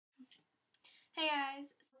Hey guys,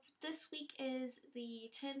 so this week is the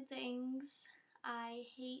 10 things I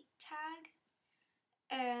hate tag,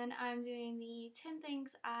 and I'm doing the 10 things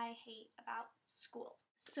I hate about school.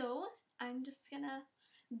 So I'm just gonna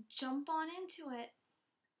jump on into it.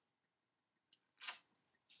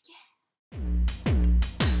 Yeah.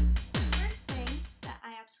 First thing that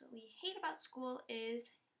I absolutely hate about school is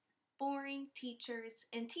boring teachers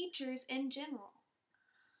and teachers in general.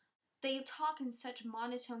 They talk in such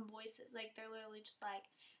monotone voices, like they're literally just like,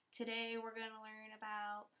 today we're gonna learn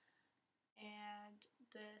about and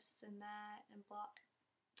this and that and blah.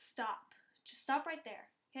 Stop. Just stop right there,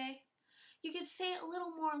 okay? You could say it a little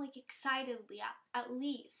more like excitedly at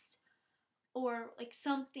least, or like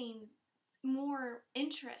something more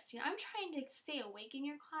interesting. I'm trying to stay awake in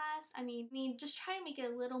your class. I mean, just try to make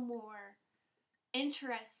it a little more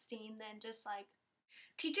interesting than just like,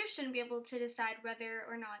 teachers shouldn't be able to decide whether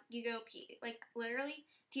or not you go pee. Like, literally,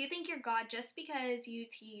 do you think you're God just because you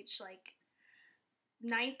teach like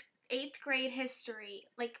 8th grade history?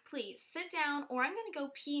 Like, please sit down or I'm gonna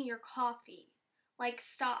go pee in your coffee. Like,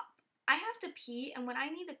 stop. I have to pee, and when I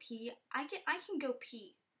need to pee, I can go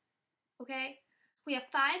pee. Okay? We have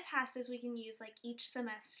 5 passes we can use like each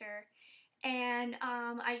semester, and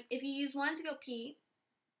if you use one to go pee,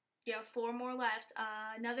 you have 4 more left.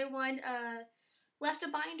 Another one left a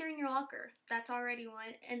binder in your locker. That's already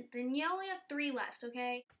one, and then you only have 3 left.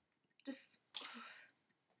 Okay? Just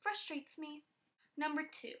frustrates me. Number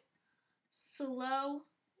 2. Slow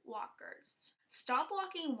walkers. Stop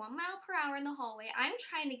walking 1 mile per hour in the hallway. I'm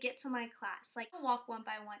trying to get to my class. Like, I walk one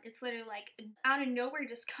by one. It's literally like out of nowhere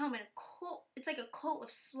just come in a cult. It's like a cult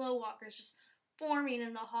of slow walkers just forming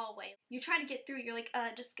in the hallway. You try to get through. You're like,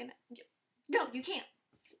 just gonna. No, you can't.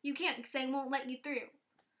 You can't because they won't let you through.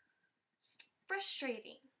 It's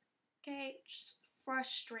frustrating. Okay? Just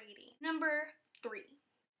frustrating. Number 3.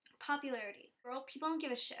 Popularity. Girl, people don't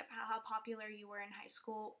give a shit about how popular you were in high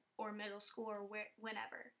school or middle school or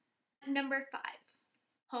whenever. Number 5.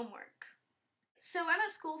 Homework. So I'm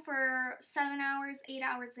at school for 7 hours, 8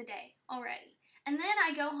 hours a day already. And then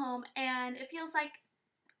I go home and it feels like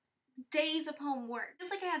days of homework. It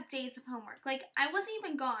feels like I have days of homework. Like, I wasn't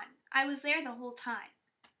even gone. I was there the whole time.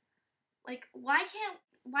 Like, why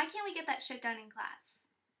can't we get that shit done in class?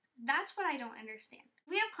 That's what I don't understand.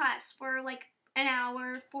 We have class for like an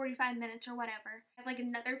hour, 45 minutes or whatever. I have like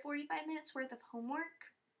another 45 minutes worth of homework.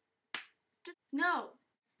 Just no.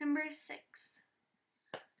 Number 6.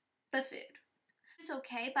 The food. It's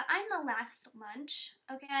okay, but I'm the last lunch,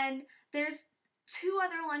 okay? And there's 2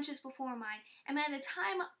 other lunches before mine. And by the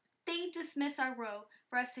time they dismiss our row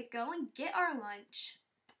for us to go and get our lunch,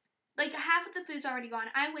 like half of the food's already gone.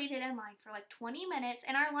 I waited in line for like 20 minutes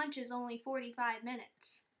and our lunch is only 45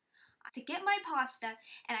 minutes. To get my pasta,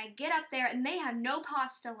 and I get up there and they have no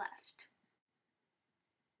pasta left.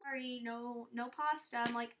 Sorry, no pasta.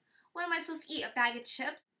 I'm like, what am I supposed to eat? A bag of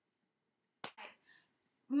chips?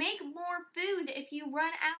 Make more food if you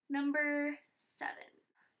run out. Number 7.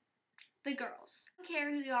 The girls. I don't care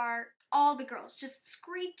who you are, all the girls, just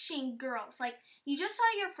screeching girls. Like, you just saw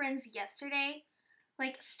your friends yesterday.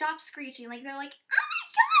 Like, stop screeching. Like, they're like, oh my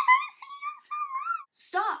god, I've seen you so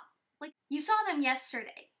much. Stop. Like, you saw them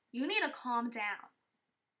yesterday. You need to calm down.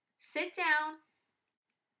 Sit down.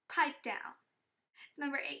 Pipe down.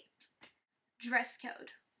 Number 8. Dress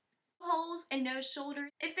code. Holes and no shoulders.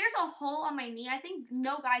 If there's a hole on my knee, I think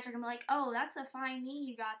no guys are gonna be like, oh, that's a fine knee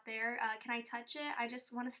you got there. Can I touch it? I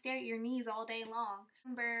just want to stare at your knees all day long.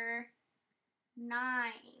 Number 9.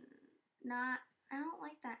 I don't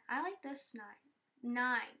like that. I like this 9.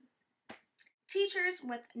 9. Teachers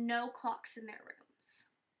with no clocks in their rooms.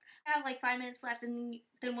 I have like 5 minutes left, and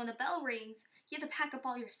then when the bell rings, you have to pack up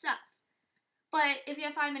all your stuff. But if you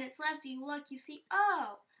have 5 minutes left, you look, you see,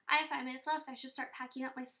 oh, I have 5 minutes left, I should start packing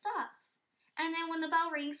up my stuff. And then when the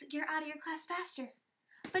bell rings, you're out of your class faster.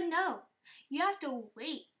 But no, you have to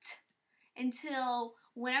wait until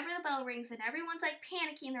whenever the bell rings and everyone's like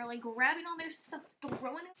panicking, they're like grabbing all their stuff,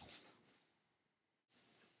 throwing it.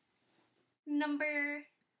 Number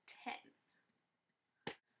 10.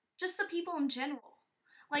 Just the people in general.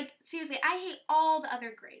 Like, seriously, I hate all the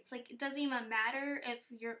other grades. Like, it doesn't even matter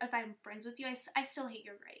if I'm friends with you, I still hate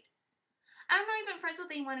your grade. I'm not even friends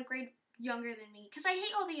with anyone a grade younger than me, because I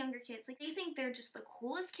hate all the younger kids. Like, they think they're just the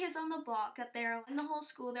coolest kids on the block, that they're in the whole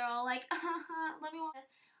school. They're all like, let me walk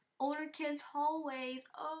older kids' hallways.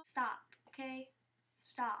 Oh, stop, okay?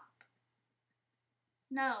 Stop.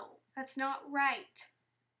 No, that's not right.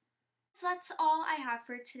 So that's all I have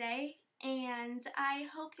for today, and I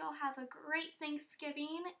hope y'all have a great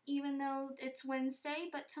Thanksgiving, even though it's Wednesday,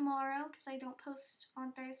 but tomorrow, because I don't post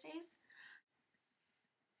on Thursdays.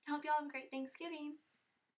 Hope hope y'all have a great Thanksgiving.